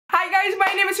Hi guys,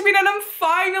 my name is Sabine and I'm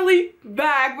finally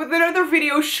back with another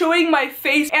video showing my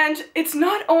face, and it's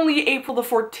not only April the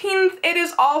 14th, it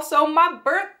is also my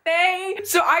birthday.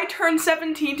 So I turned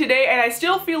 17 today and I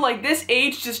still feel like this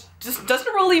age just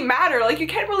doesn't really matter. Like, you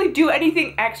can't really do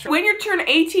anything extra. When you turn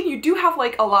 18, you do have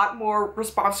like a lot more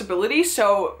responsibility,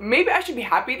 so maybe I should be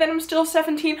happy that I'm still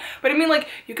 17, but I mean, like,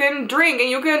 you can drink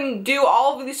and you can do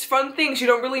all of these fun things. You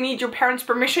don't really need your parents'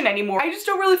 permission anymore. I just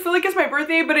don't really feel like it's my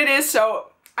birthday, but it is, so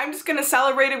I'm just gonna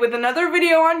celebrate it with another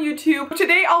video on YouTube.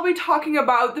 Today I'll be talking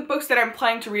about the books that I'm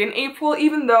planning to read in April,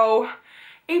 even though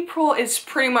April is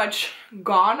pretty much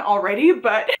gone already,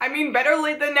 but I mean, better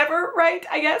late than never, right?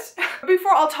 I guess.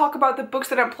 Before I'll talk about the books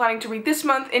that I'm planning to read this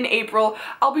month in April,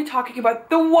 I'll be talking about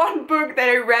the one book that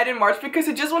I read in March, because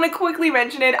I just want to quickly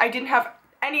mention it. I didn't have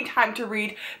any time to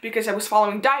read because I was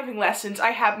following diving lessons. I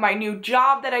had my new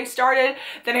job that I started,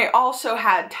 then I also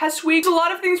had test weeks. A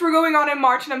lot of things were going on in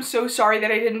March and I'm so sorry that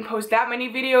I didn't post that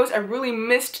many videos. I really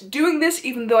missed doing this,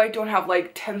 even though I don't have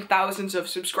like 10,000s of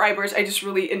subscribers. I just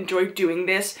really enjoyed doing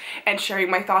this and sharing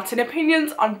my thoughts and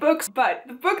opinions on books. But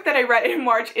the book that I read in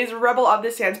March is Rebel of the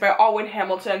Sands by Alwyn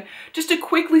Hamilton. Just to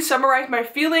quickly summarize my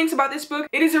feelings about this book,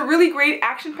 it is a really great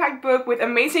action-packed book with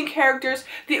amazing characters.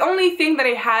 The only thing that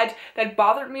I had that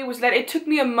bothered me was that it took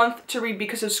me a month to read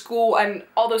because of school and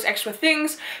all those extra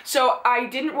things, so I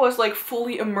was like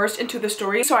fully immersed into the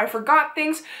story, so I forgot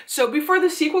things. So before the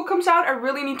sequel comes out, I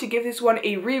really need to give this one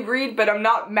a reread, but I'm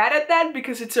not mad at that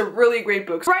because it's a really great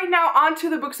book. So right now, on to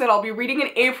the books that I'll be reading in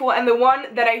April, and the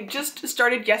one that I just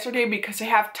started yesterday because I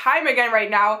have time again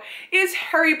right now is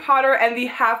Harry Potter and the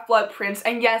Half-Blood Prince.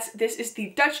 And yes, this is the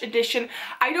Dutch edition.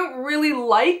 I don't really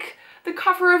like the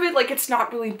cover of it, like, it's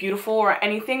not really beautiful or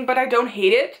anything, but I don't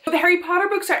hate it. But the Harry Potter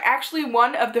books are actually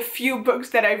one of the few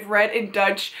books that I've read in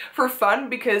Dutch for fun,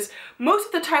 because most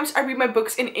of the times I read my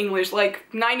books in English, like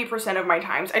 90% of my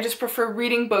times. I just prefer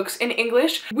reading books in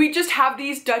English. We just have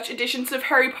these Dutch editions of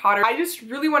Harry Potter. I just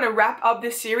really want to wrap up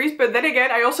this series, but then again,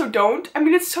 I also don't. I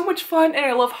mean, it's so much fun and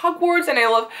I love Hogwarts and I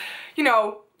love, you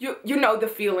know the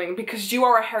feeling, because you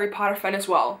are a Harry Potter fan as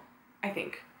well, I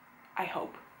think. I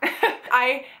hope.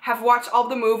 I have watched all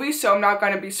the movies, so I'm not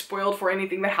going to be spoiled for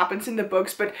anything that happens in the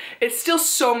books, but it's still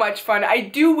so much fun. I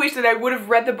do wish that I would have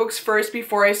read the books first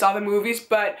before I saw the movies,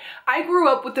 but I grew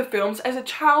up with the films as a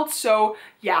child, so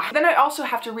yeah. Then I also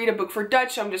have to read a book for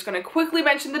Dutch, so I'm just going to quickly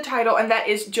mention the title, and that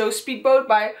is Joe's Speedboat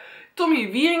by Tommy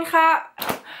Wieringa.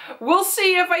 We'll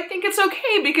see if I think it's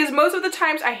okay, because most of the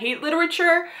times I hate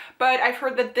literature, but I've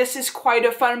heard that this is quite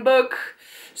a fun book,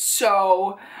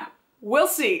 so we'll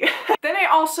see. Then I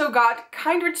also got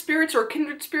Kindred Spirits, or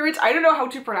Kindred Spirits, I don't know how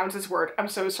to pronounce this word, I'm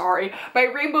so sorry, by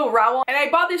Rainbow Rowell. And I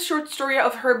bought this short story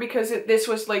of her because this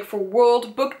was like for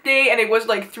World Book Day, and it was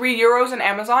like €3 on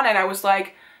Amazon, and I was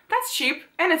like, that's cheap,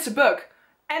 and it's a book,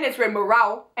 and it's Rainbow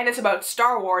Rowell, and it's about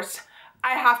Star Wars.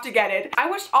 I have to get it. I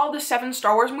watched all the 7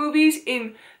 Star Wars movies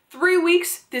in 3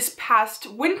 weeks this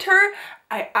past winter.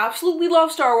 I absolutely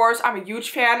love Star Wars. I'm a huge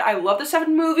fan. I love the 7th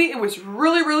movie. It was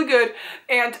really, really good.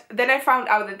 And then I found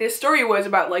out that this story was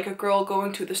about like a girl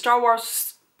going to the Star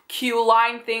Wars queue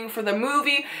line thing for the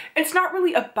movie. It's not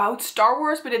really about Star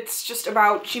Wars, but it's just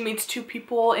about she meets 2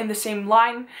 people in the same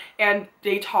line and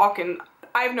they talk, and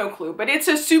I have no clue, but it's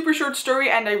a super short story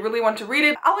and I really want to read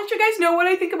it. I'll let you guys know what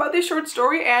I think about this short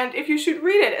story and if you should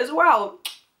read it as well.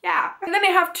 Yeah. And then I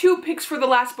have 2 picks for the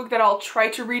last book that I'll try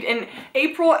to read in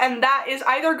April, and that is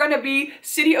either gonna be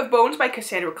City of Bones by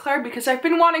Cassandra Clare, because I've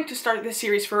been wanting to start this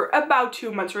series for about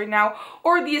 2 months right now,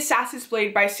 or The Assassin's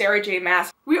Blade by Sarah J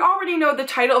Maas. We already know the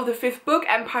title of the 5th book,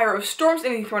 Empire of Storms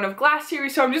in the Throne of Glass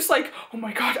series, so I'm just like, oh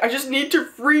my god, I just need to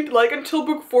read like until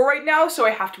book 4 right now, so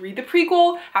I have to read the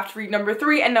prequel, have to read number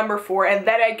 3 and number 4, and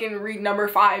then I can read number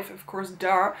 5, of course,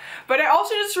 duh. But I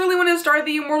also just really want to start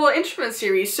the Immortal Instruments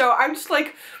series, so I'm just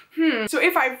like, So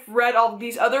if I've read all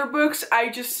these other books, I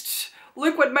just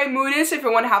look what my mood is, if I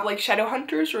want to have like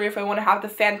Shadowhunters, or if I want to have the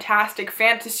fantastic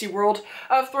fantasy world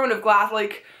of Throne of Glass.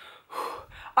 Like,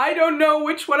 I don't know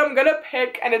which one I'm gonna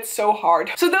pick, and it's so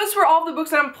hard. So those were all the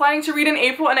books that I'm planning to read in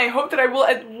April, and I hope that I will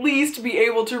at least be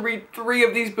able to read 3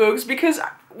 of these books, because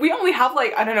we only have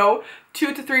like, I don't know,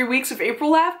 2 to 3 weeks of April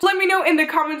left. Let me know in the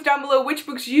comments down below which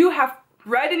books you have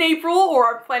read in April or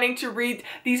are planning to read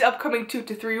these upcoming 2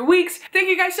 to 3 weeks. Thank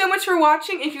you guys so much for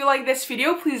watching. If you like this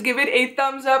video, please give it a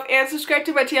thumbs up and subscribe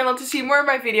to my channel to see more of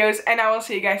my videos, and I will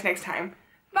see you guys next time.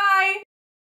 Bye!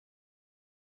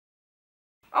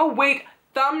 Oh wait,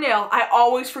 thumbnail. I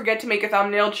always forget to make a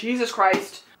thumbnail, Jesus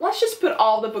Christ. Let's just put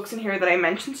all the books in here that I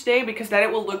mentioned today, because then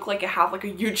it will look like I have like a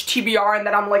huge TBR and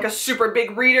that I'm like a super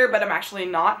big reader, but I'm actually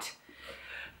not.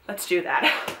 Let's do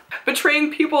that.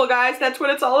 Betraying people, guys, that's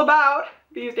what it's all about.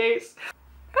 these days.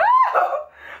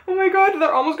 Oh my god,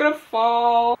 they're almost gonna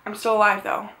fall. I'm still alive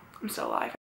though. I'm still alive.